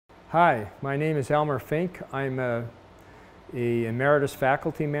Hi, my name is Elmer Finck. I'm a emeritus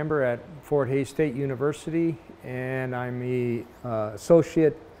faculty member at Fort Hays State University, and I'm the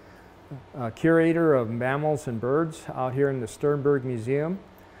associate curator of mammals and birds out here in the Sternberg Museum.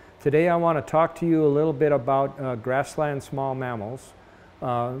 Today I want to talk to you a little bit about grassland small mammals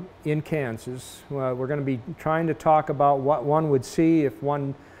in Kansas. We're going to be trying to talk about what one would see if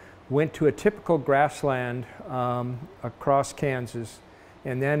one went to a typical grassland across Kansas.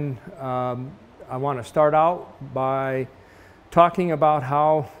 And then I want to start out by talking about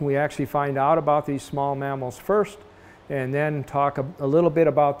how we actually find out about these small mammals first, and then talk a little bit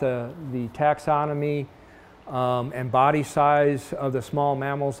about the taxonomy and body size of the small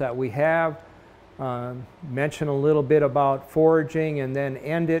mammals that we have, mention a little bit about foraging, and then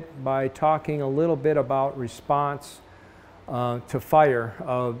end it by talking a little bit about response to fire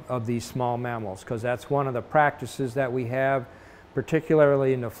of these small mammals, because that's one of the practices that we have,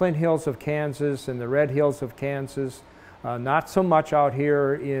 particularly in the Flint Hills of Kansas and the Red Hills of Kansas, not so much out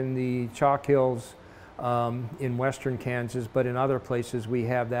here in the Chalk Hills in western Kansas, but in other places we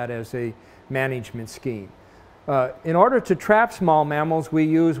have that as a management scheme. In order to trap small mammals, we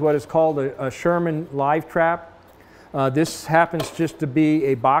use what is called a Sherman live trap. This happens just to be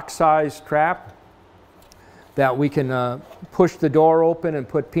a box-sized trap that we can push the door open and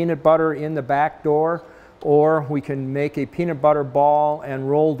put peanut butter in the back door, or we can make a peanut butter ball and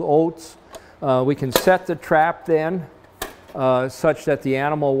rolled oats. We can set the trap then such that the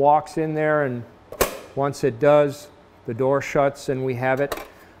animal walks in there, and once it does, the door shuts and we have it.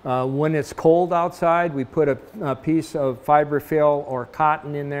 When it's cold outside, we put a piece of fiberfill or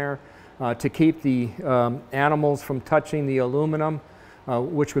cotton in there to keep the animals from touching the aluminum,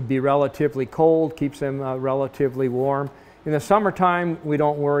 which would be relatively cold, keeps them relatively warm. In the summertime, we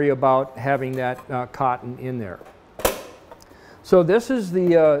don't worry about having that cotton in there. So this is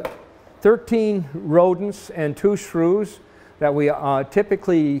the 13 rodents and 2 shrews that we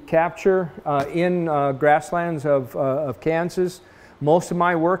typically capture in grasslands of Kansas. Most of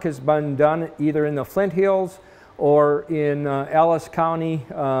my work has been done either in the Flint Hills or in Ellis County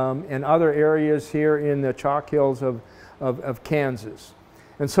and other areas here in the Chalk Hills of Kansas.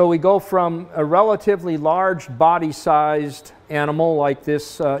 And so we go from a relatively large body-sized animal like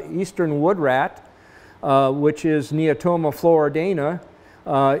this eastern wood rat, which is Neotoma floridana.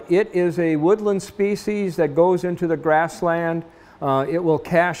 It is a woodland species that goes into the grassland. It will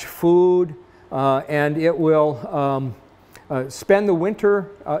cache food and it will spend the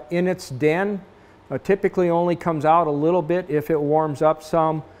winter in its den. Typically only comes out a little bit if it warms up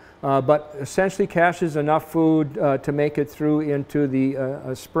some. But essentially caches enough food to make it through into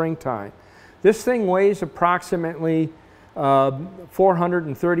the springtime. This thing weighs approximately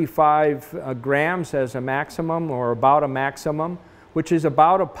 435 grams as a maximum, or about a maximum, which is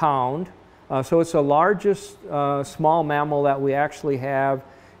about a pound. So it's the largest small mammal that we actually have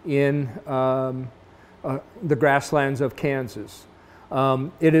in the grasslands of Kansas.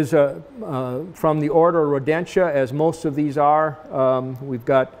 It is from the order Rodentia, as most of these are. We've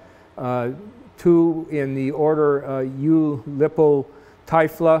got 2 in the order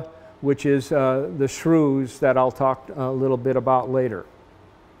Eulipotyphla, which is the shrews that I'll talk a little bit about later.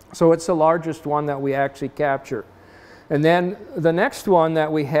 So it's the largest one that we actually capture. And then the next one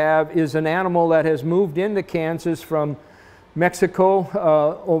that we have is an animal that has moved into Kansas from Mexico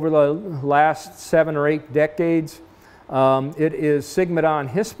over the last 7 or 8 decades. It is Sigmodon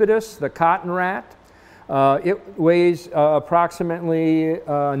hispidus, the cotton rat. It weighs approximately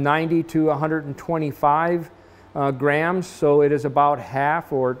 90 to 125 grams, so it is about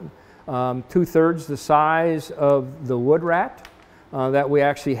half or 2/3 the size of the wood rat that we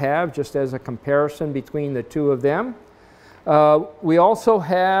actually have, just as a comparison between the 2 of them. We also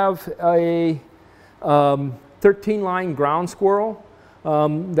have a 13-line ground squirrel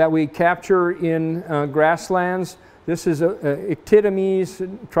that we capture in grasslands. This is Ictidomys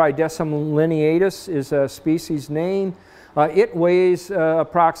tridecim lineatus is a species name. It weighs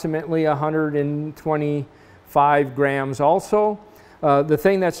approximately 125 grams also. The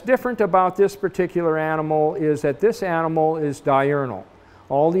thing that's different about this particular animal is that this animal is diurnal.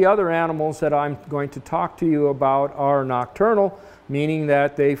 All the other animals that I'm going to talk to you about are nocturnal, meaning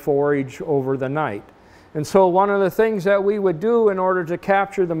that they forage over the night. And so one of the things that we would do in order to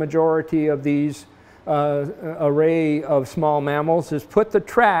capture the majority of these array of small mammals is put the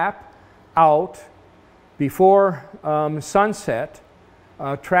trap out before sunset,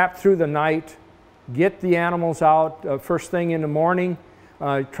 trap through the night, get the animals out first thing in the morning,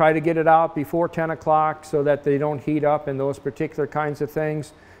 try to get it out before 10 o'clock so that they don't heat up and those particular kinds of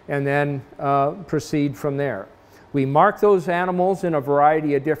things, and then proceed from there. We mark those animals in a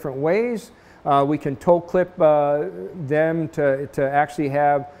variety of different ways. We can toe clip them to actually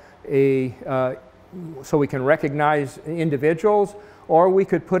have so we can recognize individuals, or we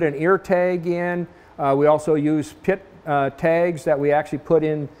could put an ear tag in. We also use pit tags that we actually put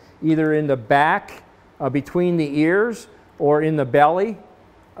in either in the back between the ears or in the belly,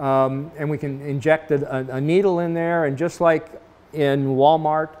 and we can inject a needle in there, and just like in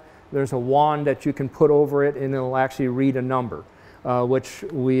Walmart, there's a wand that you can put over it and it'll actually read a number, which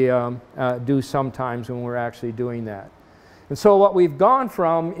we do sometimes when we're actually doing that. And so what we've gone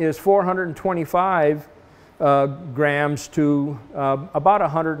from is 425 grams to about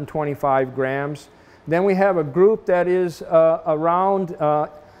 125 grams. Then we have a group that is around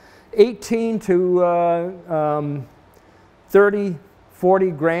 18 to 30,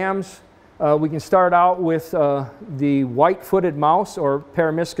 40 grams. We can start out with the white-footed mouse, or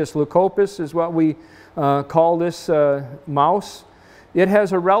Peromyscus leucopus is what we call this mouse. It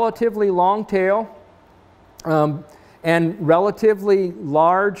has a relatively long tail and relatively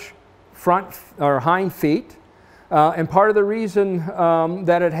large front or hind feet. And part of the reason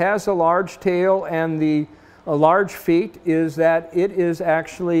that it has a large tail and the large feet is that it is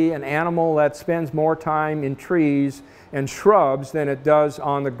actually an animal that spends more time in trees and shrubs than it does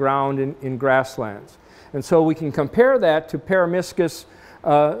on the ground in grasslands. And so we can compare that to Peromyscus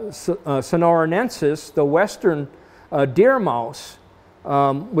sonoranensis, the western deer mouse,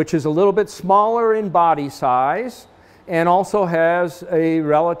 which is a little bit smaller in body size and also has a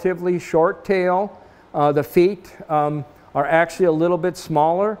relatively short tail. The feet are actually a little bit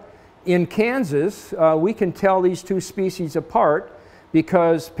smaller. In Kansas, we can tell these two species apart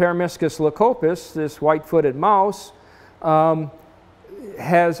because Peromyscus leucopus, this white-footed mouse,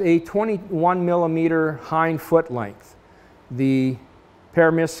 has a 21 millimeter hind foot length. The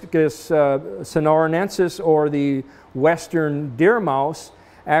Peromyscus sonoranensis, or the western deer mouse,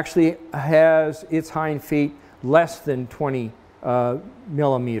 actually has its hind feet less than 20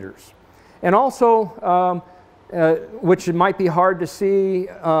 millimeters. And also, which it might be hard to see,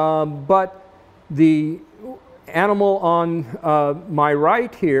 but the animal on my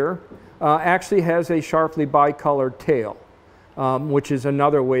right here actually has a sharply bicolored tail, which is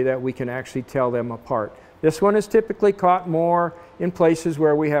another way that we can actually tell them apart. This one is typically caught more in places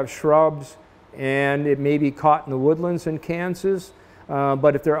where we have shrubs, and it may be caught in the woodlands in Kansas,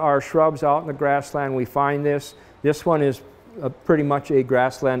 but if there are shrubs out in the grassland, we find this. This one is pretty much a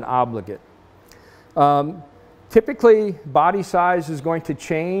grassland obligate. Typically, body size is going to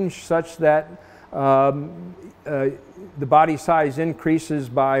change such that the body size increases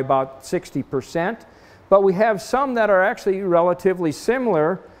by about 60%, but we have some that are actually relatively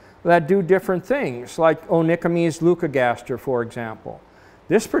similar that do different things, like Onychomys leucogaster, for example.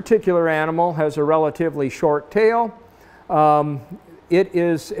 This particular animal has a relatively short tail. It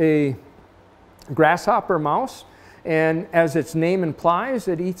is a grasshopper mouse, and as its name implies,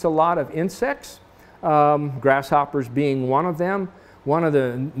 it eats a lot of insects, grasshoppers being one of them. One of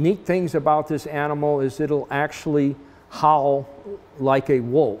the neat things about this animal is it'll actually howl like a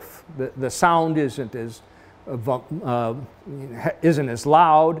wolf. The sound isn't as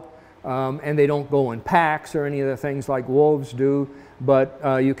loud, and they don't go in packs or any of the things like wolves do,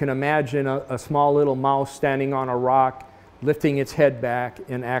 but you can imagine a small little mouse standing on a rock, lifting its head back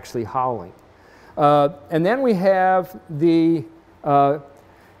and actually howling. And then we have the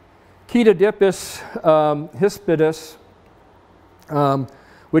Chaetodipus hispidus,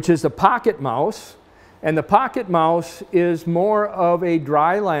 which is the pocket mouse. And the pocket mouse is more of a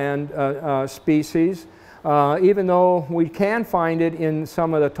dryland species, even though we can find it in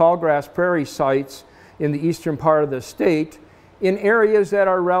some of the tallgrass prairie sites in the eastern part of the state, in areas that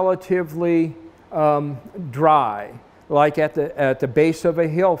are relatively dry, like at the base of a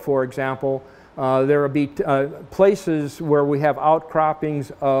hill, for example. There will be places where we have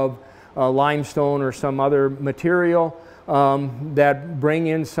outcroppings of limestone or some other material that bring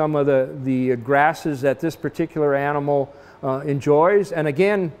in some of the grasses that this particular animal enjoys. And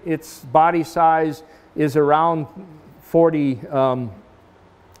again, its body size is around 40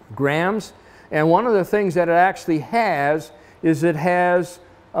 grams. And one of the things that it actually has is it has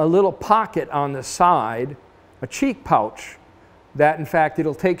a little pocket on the side, a cheek pouch, that in fact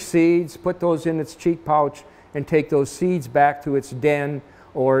it'll take seeds, put those in its cheek pouch, and take those seeds back to its den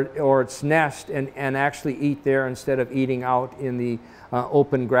or its nest and actually eat there instead of eating out in the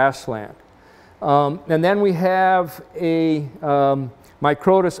open grassland. And then we have a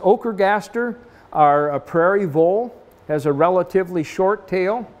Microtus ochregaster, our prairie vole, has a relatively short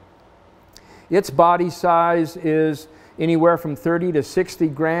tail. Its body size is anywhere from 30 to 60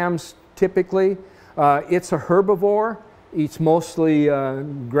 grams typically. It's a herbivore, eats mostly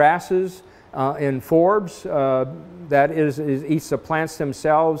grasses and forbs. That is, eats the plants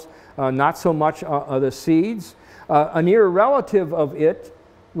themselves, not so much the seeds. A near relative of it,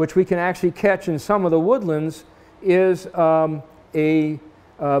 which we can actually catch in some of the woodlands, is a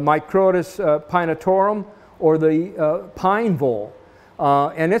Microtus pinetorum, or the pine vole.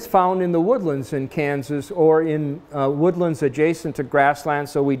 And it's found in the woodlands in Kansas, or in woodlands adjacent to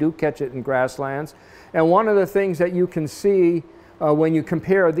grasslands, so we do catch it in grasslands. And one of the things that you can see when you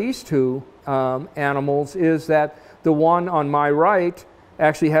compare these two animals is that the one on my right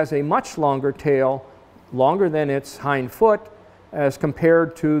actually has a much longer tail, longer than its hind foot, as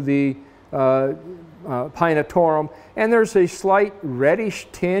compared to the pinetorum. And there's a slight reddish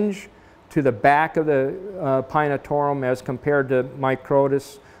tinge to the back of the pinetorum as compared to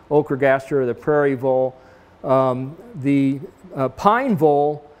Microtus, ochregaster, or the prairie vole. The pine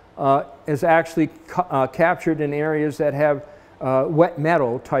vole is actually captured in areas that have wet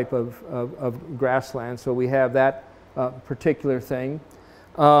meadow type of grassland, so we have that particular thing.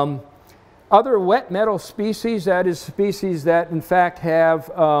 Other wet meadow species, that is species that in fact have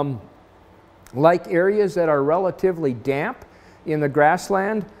like areas that are relatively damp in the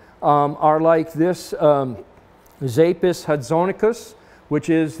grassland, are like this Zapis hudsonicus, which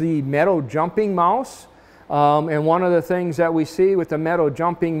is the meadow jumping mouse. And one of the things that we see with the meadow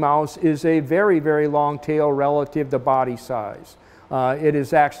jumping mouse is a very, very long tail relative to body size. It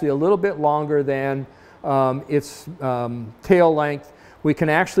is actually a little bit longer than its tail length. We can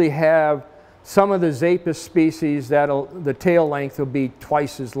actually have some of the Zapis species that the tail length will be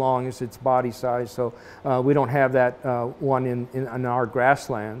twice as long as its body size, so we don't have that one in our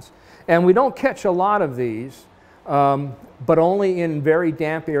grasslands. And we don't catch a lot of these, but only in very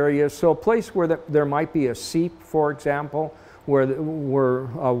damp areas. So a place where there might be a seep, for example, where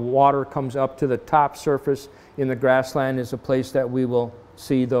water comes up to the top surface in the grassland, is a place that we will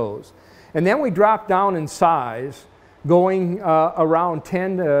see those. And then we drop down in size, going around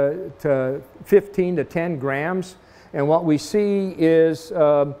 10 to 15 to 10 grams. And what we see is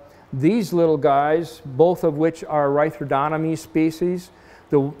these little guys, both of which are Rythrodonomy species.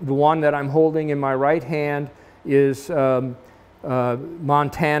 The one that I'm holding in my right hand is Montanus,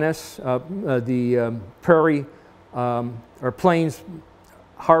 the prairie or plains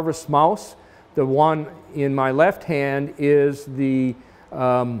harvest mouse. The one in my left hand is the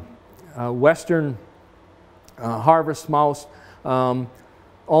western harvest mouse,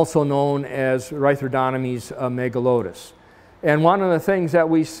 also known as Rythrodonomys megalotus. And one of the things that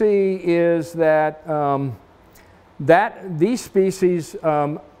we see is that these species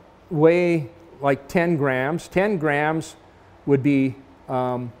weigh like 10 grams. 10 grams would be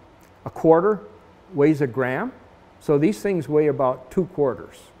a quarter, weighs a gram. So these things weigh about 2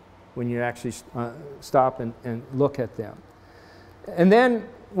 quarters when you actually stop and look at them. And then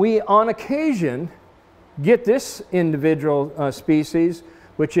we, on occasion, get this individual species,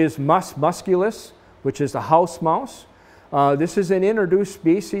 which is Mus musculus, which is the house mouse. This is an introduced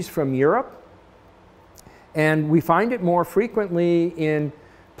species from Europe, and we find it more frequently in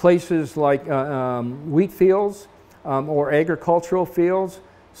places like wheat fields or agricultural fields.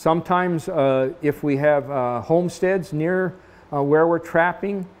 Sometimes if we have homesteads near where we're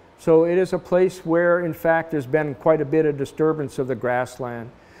trapping. So it is a place where, in fact, there's been quite a bit of disturbance of the grassland.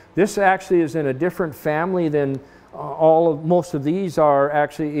 This actually is in a different family than most of these are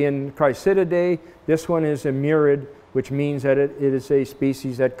actually in Chrysididae. This one is a murid, which means that it is a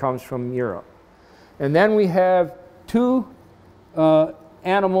species that comes from Europe. And then we have two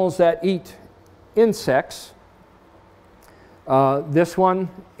animals that eat insects. This one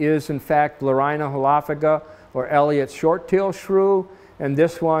is in fact Blarina holophega, or Elliott's short-tailed shrew, and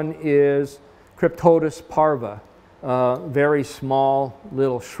this one is Cryptotus parva, very small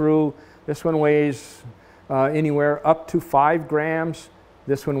little shrew. This one weighs anywhere up to 5 grams.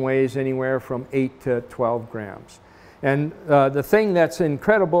 This one weighs anywhere from 8 to 12 grams. And the thing that's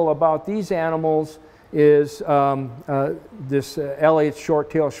incredible about these animals is this Elliott's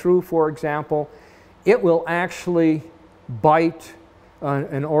short-tailed shrew, for example. It will actually bite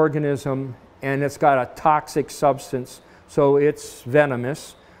an organism, and it's got a toxic substance, so it's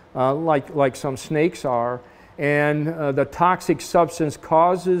venomous, like some snakes are. And the toxic substance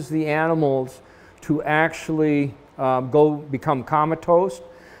causes the animals to actually become comatose.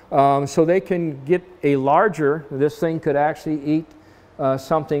 So they can get a larger, this thing could actually eat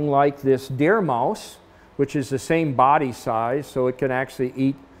something like this deer mouse, which is the same body size, so it can actually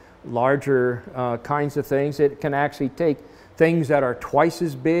eat larger kinds of things. It can actually take things that are twice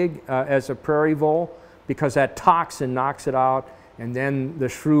as big as a prairie vole, because that toxin knocks it out and then the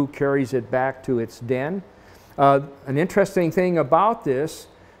shrew carries it back to its den. An interesting thing about this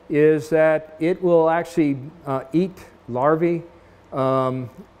is that it will actually eat larvae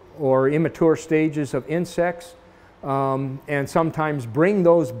or immature stages of insects, and sometimes bring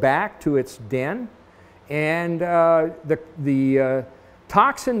those back to its den. And the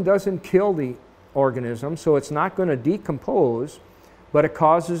toxin doesn't kill the organism, so it's not going to decompose, but it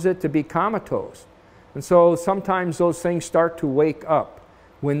causes it to be comatose. And so sometimes those things start to wake up.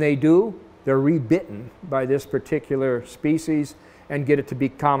 When they do, they're rebitten by this particular species and get it to be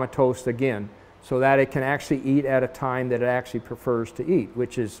comatose again, so that it can actually eat at a time that it actually prefers to eat,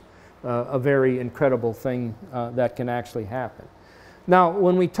 which is a very incredible thing that can actually happen. Now,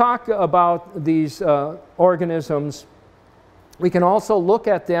 when we talk about these organisms, we can also look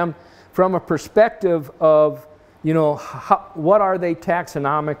at them from a perspective of, you know, what are they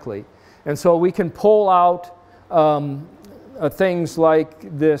taxonomically? And so we can pull out things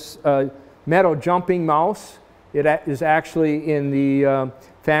like this meadow jumping mouse. It is actually in the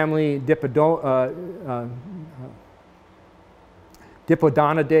family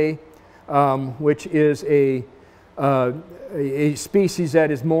Dipodonidae, which is a species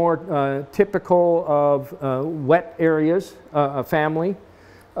that is more typical of wet areas, a family.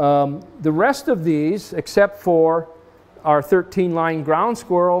 The rest of these, except for our 13-line ground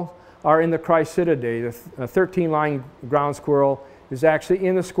squirrel, are in the Chrysididae. The 13-line ground squirrel is actually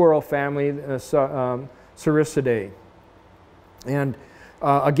in the squirrel family, Cericidae. And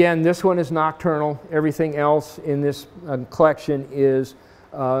again, this one is nocturnal. Everything else in this collection is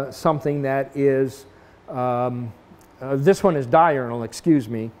something that is, this one is diurnal, excuse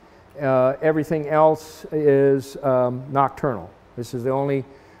me. Everything else is nocturnal. This is the only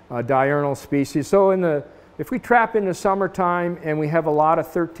diurnal species. So if we trap in the summertime and we have a lot of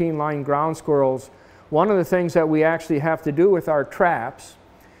 13-line ground squirrels, one of the things that we actually have to do with our traps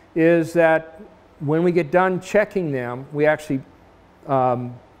is that when we get done checking them, we actually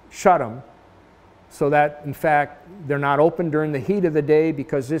shut them so that, in fact, they're not open during the heat of the day,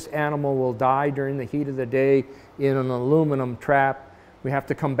 because this animal will die during the heat of the day in an aluminum trap. We have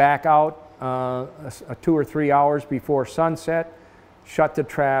to come back out 2 or 3 hours before sunset, shut the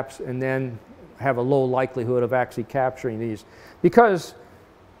traps, and then have a low likelihood of actually capturing these. Because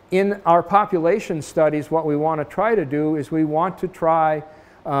in our population studies, what we want to try to do is we want to try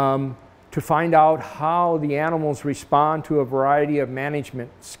to find out how the animals respond to a variety of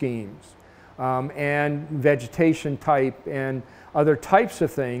management schemes and vegetation type and other types of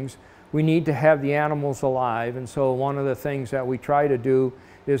things. We need to have the animals alive, and so one of the things that we try to do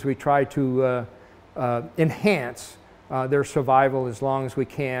is we try to enhance their survival as long as we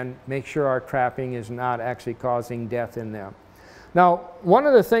can, make sure our trapping is not actually causing death in them. Now, one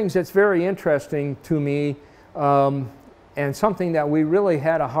of the things that's very interesting to me, and something that we really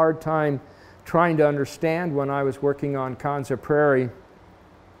had a hard time trying to understand when I was working on Kansas Prairie,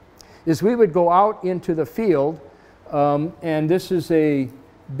 is we would go out into the field, and this is a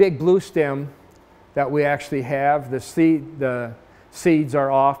big blue stem that we actually have. The seeds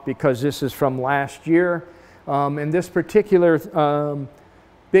are off because this is from last year. And this particular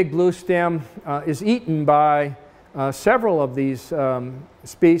big blue stem is eaten by several of these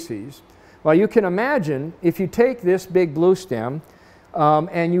species. Well, you can imagine if you take this big blue stem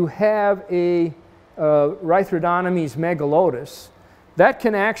and you have a Rhythrodinomys megalotus, that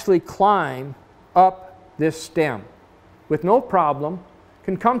can actually climb up this stem with no problem,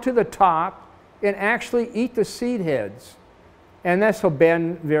 can come to the top and actually eat the seed heads. And this will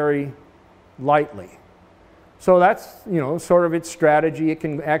bend very lightly. So that's, you know, sort of its strategy. It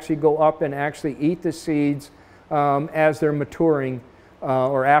can actually go up and actually eat the seeds as they're maturing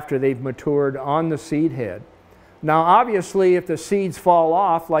or after they've matured on the seed head. Now, obviously, if the seeds fall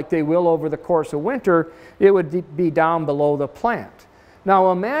off, like they will over the course of winter, it would be down below the plant.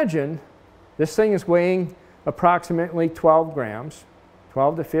 Now, imagine this thing is weighing approximately 12 grams,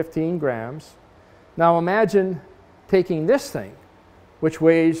 12 to 15 grams. Now, imagine taking this thing, which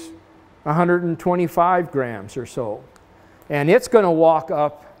weighs 125 grams or so, and it's going to walk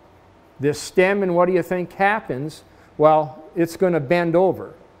up this stem, and what do you think happens? Well, it's going to bend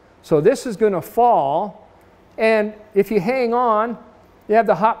over. So this is going to fall, and if you hang on, you have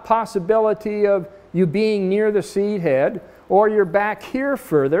the possibility of you being near the seed head, or you're back here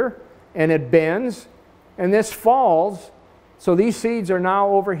further and it bends and this falls. So these seeds are now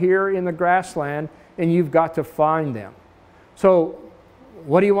over here in the grassland, and you've got to find them. So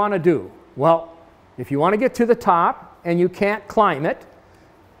what do you want to do? Well, if you want to get to the top and you can't climb it,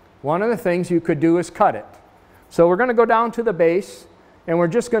 one of the things you could do is cut it. So we're going to go down to the base, and we're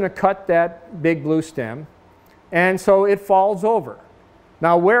just going to cut that big blue stem. and so it falls over.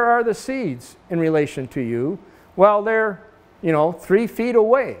 Now, where are the seeds in relation to you? Well, they're, 3 feet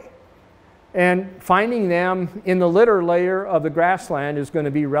away. And finding them in the litter layer of the grassland is going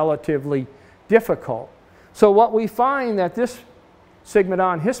to be relatively difficult. So what we find that this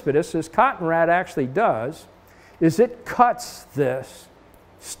Sigmodon hispidus, this cotton rat, actually does is it cuts this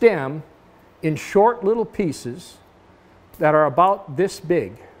stem in short little pieces that are about this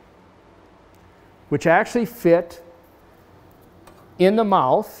big, which actually fit in the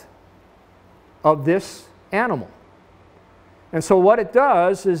mouth of this animal. And so what it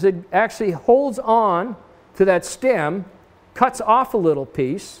does is it actually holds on to that stem, cuts off a little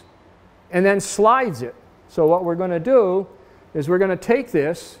piece, and then slides it. So what we're going to do is we're going to take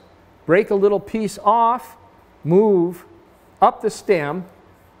this, break a little piece off, move up the stem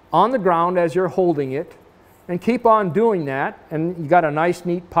on the ground as you're holding it, and keep on doing that. And you got a nice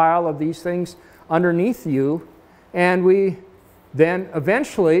neat pile of these things underneath you, and we then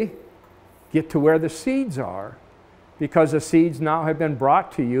eventually get to where the seeds are, because the seeds now have been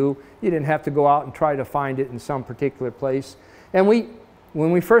brought to you. You didn't have to go out and try to find it in some particular place. And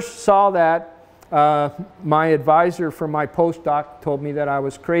when we first saw that, my advisor for my postdoc told me that I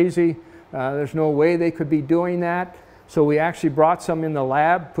was crazy. There's no way they could be doing that. So we actually brought some in the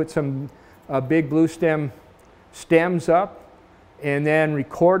lab, put some big blue stem stems up, and then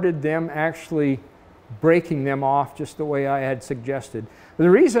recorded them actually breaking them off just the way I had suggested. The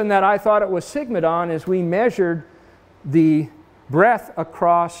reason that I thought it was Sigmodon is we measured the breadth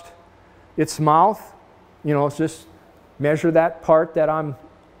across its mouth. Just measure that part that I'm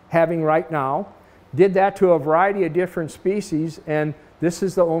having right now. Did that to a variety of different species, and this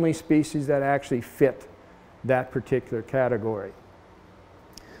is the only species that actually fit that particular category.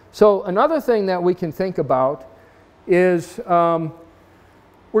 So another thing that we can think about is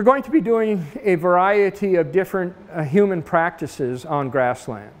we're going to be doing a variety of different human practices on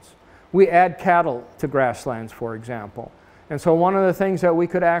grasslands. We add cattle to grasslands, for example. And so one of the things that we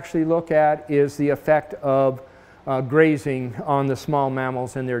could actually look at is the effect of grazing on the small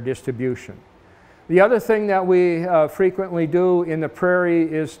mammals and their distribution. The other thing that we frequently do in the prairie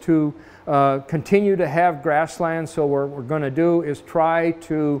is to continue to have grasslands. So what we're going to do is try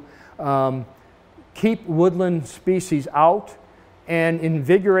to keep woodland species out and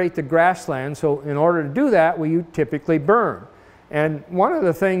invigorate the grassland. So in order to do that, we typically burn. And one of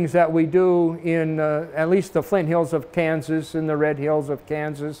the things that we do in at least the Flint Hills of Kansas and the Red Hills of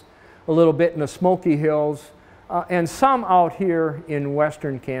Kansas, a little bit in the Smoky Hills, and some out here in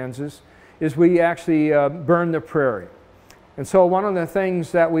western Kansas, is we actually burn the prairie. And so one of the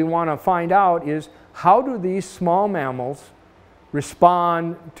things that we want to find out is how do these small mammals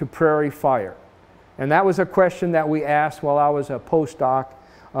respond to prairie fire? And that was a question that we asked while I was a postdoc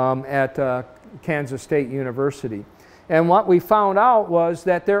at Kansas State University. And what we found out was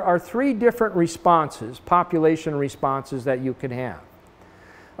that there are 3 different responses, population responses, that you can have.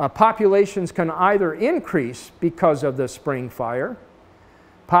 Populations can either increase because of the spring fire,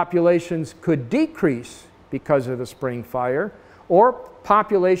 populations could decrease because of the spring fire, or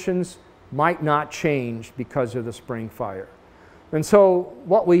populations might not change because of the spring fire. And so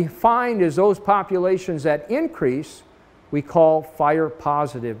what we find is those populations that increase, we call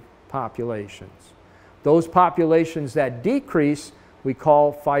fire-positive populations. Those populations that decrease, we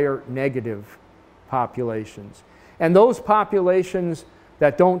call fire-negative populations. And those populations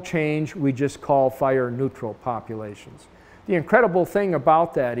that don't change, we just call fire-neutral populations. The incredible thing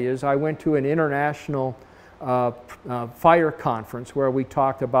about that is I went to an international fire conference where we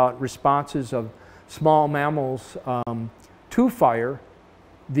talked about responses of small mammals to fire.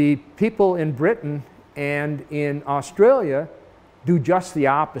 The people in Britain and in Australia do just the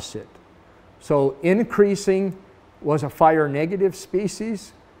opposite. So increasing was a fire-negative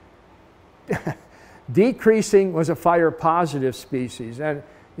species. Decreasing was a fire-positive species. And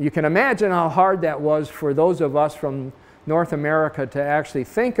you can imagine how hard that was for those of us from North America to actually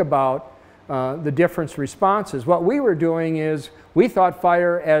think about the different responses. What we were doing is we thought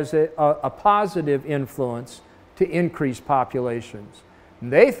fire as a positive influence to increase populations.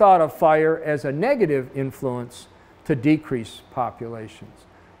 And they thought of fire as a negative influence to decrease populations,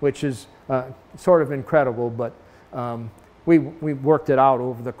 which is sort of incredible, but we worked it out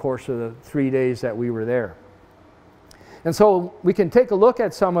over the course of the 3 days that we were there. And so we can take a look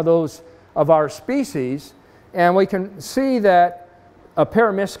at some of those of our species, and we can see that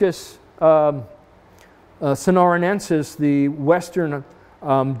Paramyscus sonoranensis, the western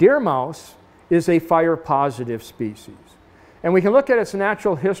deer mouse, is a fire-positive species. And we can look at its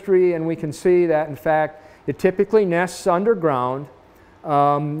natural history, and we can see that, in fact, it typically nests underground,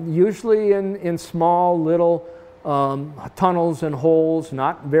 usually in small little tunnels and holes,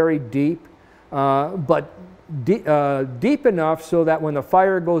 not very deep, but deep enough so that when the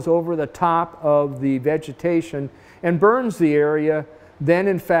fire goes over the top of the vegetation and burns the area, then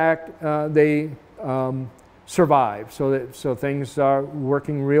in fact they survive. So things are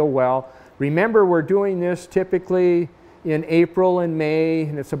working real well. Remember, we're doing this typically in April and May,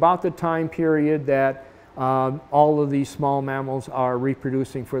 and it's about the time period that all of these small mammals are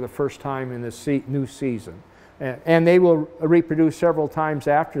reproducing for the first time in the new season. And they will reproduce several times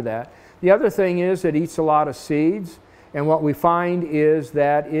after that. The other thing is it eats a lot of seeds, and what we find is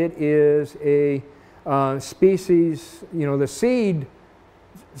that it is a species, you know, the seeds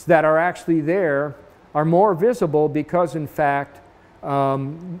that are actually there are more visible because in fact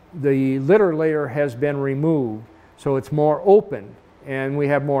the litter layer has been removed, so it's more open, and we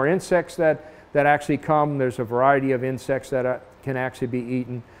have more insects that actually come. There's a variety of insects that can actually be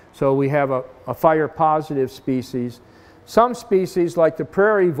eaten. So we have a fire positive species. Some species like the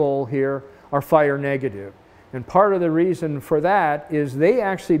prairie vole here are fire negative, and part of the reason for that is they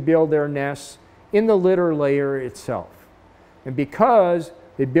actually build their nests in the litter layer itself, and because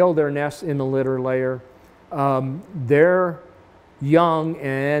they build their nests in the litter layer, their young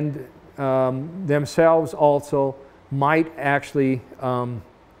and themselves also might actually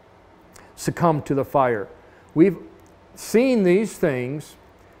succumb to the fire. We've seen these things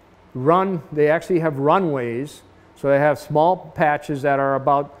run. They actually have runways, so they have small patches that are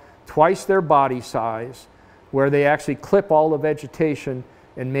about twice their body size, where they actually clip all the vegetation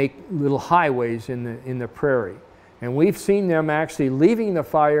and make little highways in the prairie. And we've seen them actually leaving the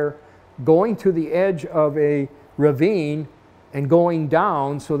fire, going to the edge of a ravine and going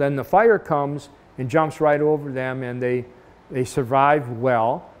down, so then the fire comes and jumps right over them, and they survive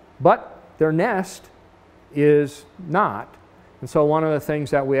well, but their nest is not. And so one of the things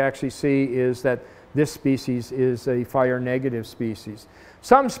that we actually see is that this species is a fire negative species.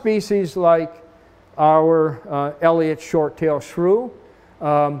 Some species like our Elliott's short-tailed shrew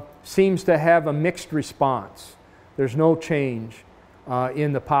seems to have a mixed response. There's no change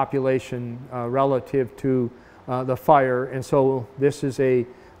in the population relative to the fire, and so this is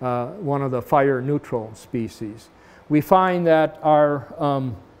one of the fire neutral species. We find that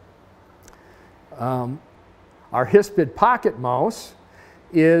our hispid pocket mouse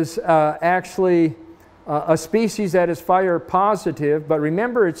is actually a species that is fire positive, but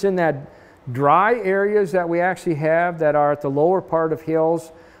remember, it's in that dry areas that we actually have that are at the lower part of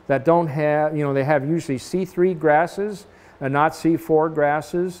hills that don't have, you know, they have usually C3 grasses and not C4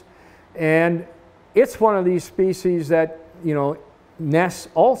 grasses, and it's one of these species that, you know, nests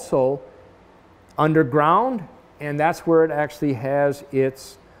also underground, and that's where it actually has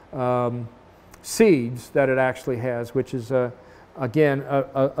its seeds that it actually has, which is again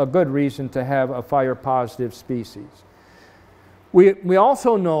a good reason to have a fire positive species. We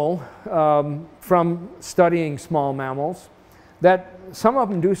also know from studying small mammals that some of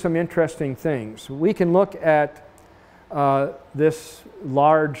them do some interesting things. We can look at this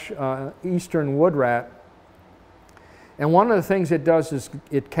large eastern wood rat, and one of the things it does is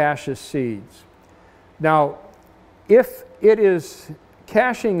it caches seeds. Now, if it is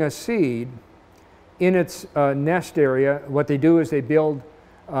caching a seed in its nest area, what they do is they build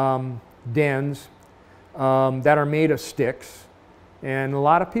dens that are made of sticks, and a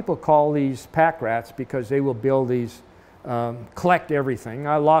lot of people call these pack rats because they will build these, collect everything.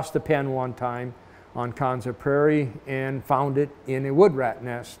 I lost a pen one time on Kansas Prairie and found it in a wood rat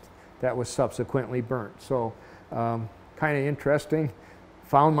nest that was subsequently burnt. So kind of interesting.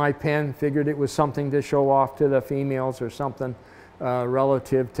 Found my pen, figured it was something to show off to the females or something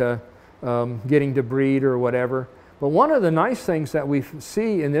relative to getting to breed or whatever. But one of the nice things that we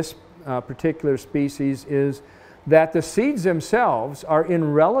see in this particular species is that the seeds themselves are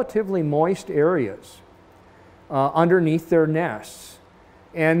in relatively moist areas underneath their nests,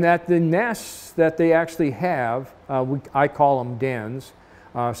 and that the nests that they actually have, I call them dens,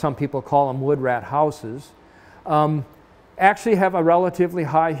 some people call them wood rat houses, actually have a relatively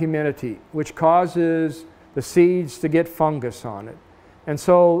high humidity, which causes the seeds to get fungus on it. And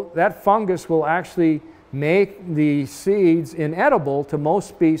so that fungus will actually make the seeds inedible to most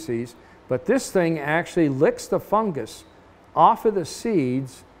species, but this thing actually licks the fungus off of the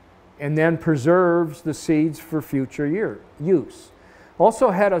seeds and then preserves the seeds for future use. Also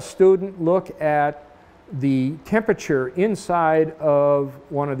had a student look at the temperature inside of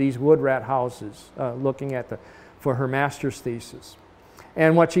one of these wood rat houses, looking at for her master's thesis.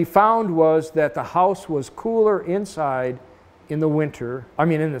 And what she found was that the house was cooler inside in the winter,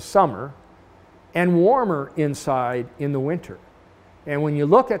 in the summer, and warmer inside in the winter. And when you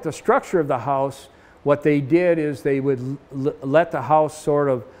look at the structure of the house, what they did is they would let the house sort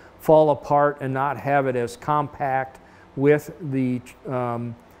of fall apart and not have it as compact with the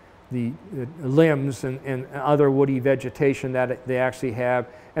limbs and other woody vegetation that they actually have,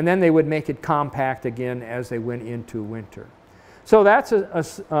 and then they would make it compact again as they went into winter. So that's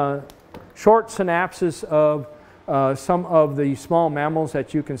a short synopsis of some of the small mammals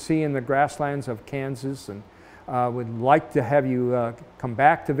that you can see in the grasslands of Kansas, and would like to have you come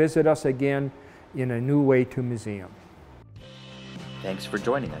back to visit us again in A New Way to Museum. Thanks for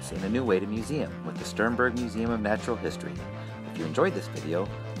joining us in A New Way to Museum with the Sternberg Museum of Natural History. If you enjoyed this video,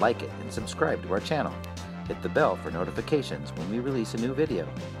 like it and subscribe to our channel. Hit the bell for notifications when we release a new video.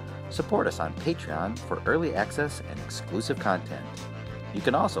 Support us on Patreon for early access and exclusive content. You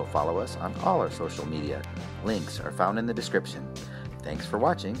can also follow us on all our social media. Links are found in the description. Thanks for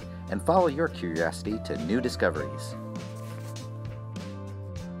watching, and follow your curiosity to new discoveries.